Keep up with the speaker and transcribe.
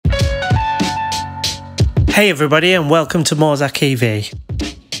Hey everybody, and welcome to Morzak EV.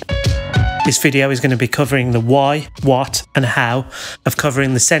 This video is going to be covering the why, what and how of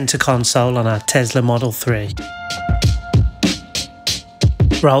covering the centre console on our Tesla Model 3.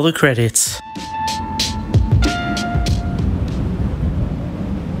 Roll the credits.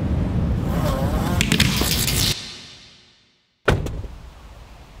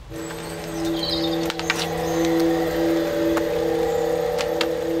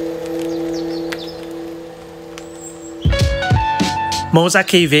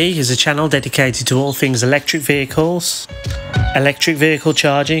 Morzak EV is a channel dedicated to all things electric vehicles, electric vehicle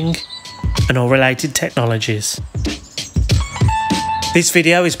charging, and all related technologies. This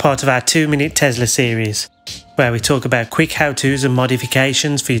video is part of our 2-minute Tesla series, where we talk about quick how-tos and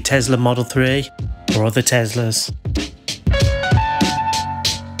modifications for your Tesla Model 3 or other Teslas.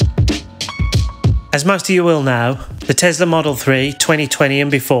 As most of you will know, the Tesla Model 3 2020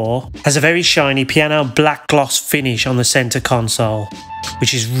 and before has a very shiny piano black gloss finish on the centre console,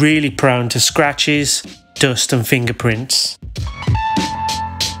 which is really prone to scratches, dust and fingerprints.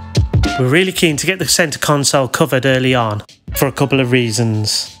 We're really keen to get the centre console covered early on for a couple of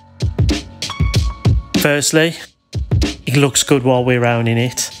reasons. Firstly, it looks good while we're owning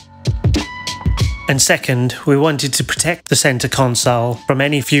it. And second, we wanted to protect the centre console from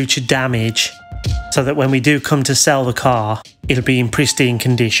any future damage, so that when we do come to sell the car, it'll be in pristine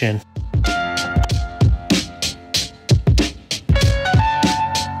condition.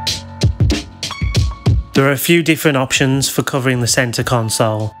 There are a few different options for covering the centre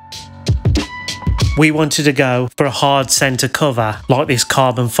console. We wanted to go for a hard centre cover like this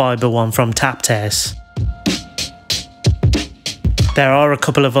carbon fibre one from Fibre. There are a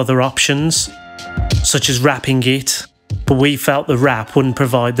couple of other options, such as wrapping it, but we felt the wrap wouldn't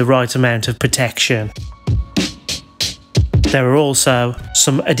provide the right amount of protection. There are also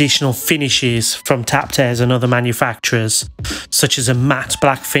some additional finishes from Fibre and other manufacturers, such as a matte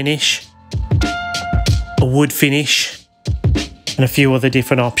black finish, a wood finish, and a few other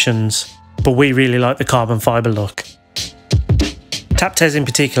different options, but we really like the carbon fibre look. Fibre in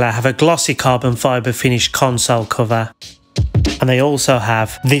particular have a glossy carbon fibre finish console cover, and they also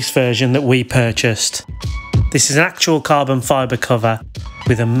have this version that we purchased. This is an actual carbon fibre cover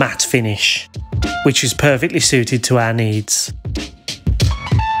with a matte finish, which is perfectly suited to our needs.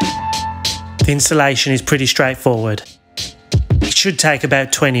 The installation is pretty straightforward. It should take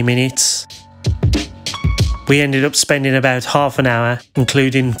about 20 minutes. We ended up spending about half an hour,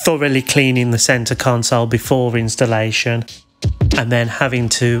 including thoroughly cleaning the centre console before installation, and then having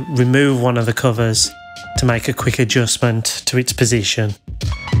to remove one of the covers to make a quick adjustment to its position.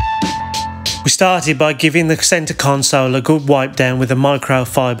 We started by giving the centre console a good wipe down with a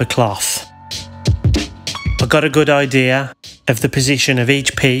microfibre cloth. I got a good idea of the position of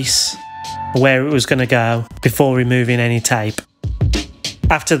each piece, where it was going to go, before removing any tape.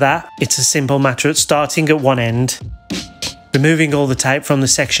 After that, it's a simple matter of starting at one end, removing all the tape from the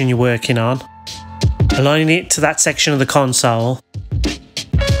section you're working on, aligning it to that section of the console,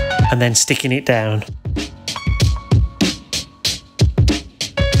 and then sticking it down.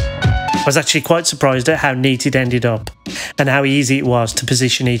 I was actually quite surprised at how neat it ended up and how easy it was to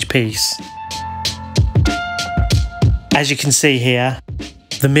position each piece. As you can see here,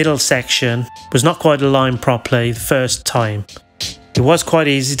 the middle section was not quite aligned properly the first time. It was quite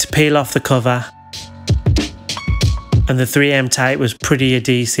easy to peel off the cover, and the 3M tape was pretty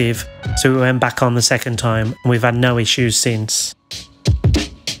adhesive, so we went back on the second time and we've had no issues since.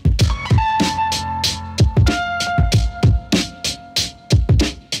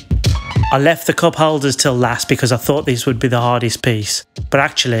 I left the cup holders till last because I thought this would be the hardest piece, but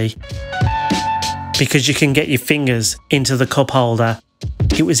actually, because you can get your fingers into the cup holder,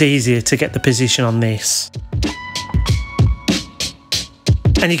 it was easier to get the position on this.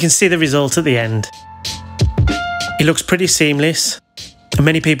 And you can see the result at the end. It looks pretty seamless, and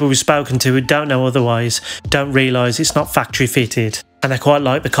many people we've spoken to who don't know otherwise don't realise it's not factory fitted, and they quite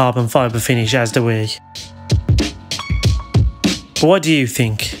like the carbon fibre finish, as do we. But what do you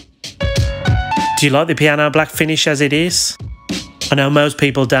think? Do you like the piano black finish as it is? I know most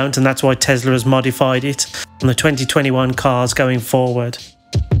people don't, and that's why Tesla has modified it on the 2021 cars going forward.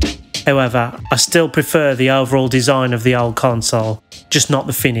 However, I still prefer the overall design of the old console, just not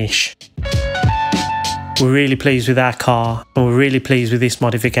the finish. We're really pleased with our car, and we're really pleased with this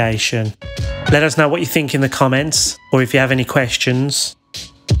modification. Let us know what you think in the comments, or if you have any questions.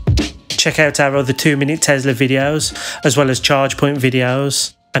 Check out our other 2-minute Tesla videos, as well as charge point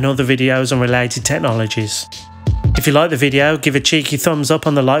videos, and other videos on related technologies. If you like the video, give a cheeky thumbs up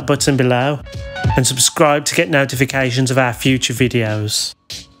on the like button below, and subscribe to get notifications of our future videos.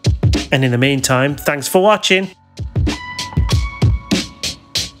 And in the meantime, thanks for watching.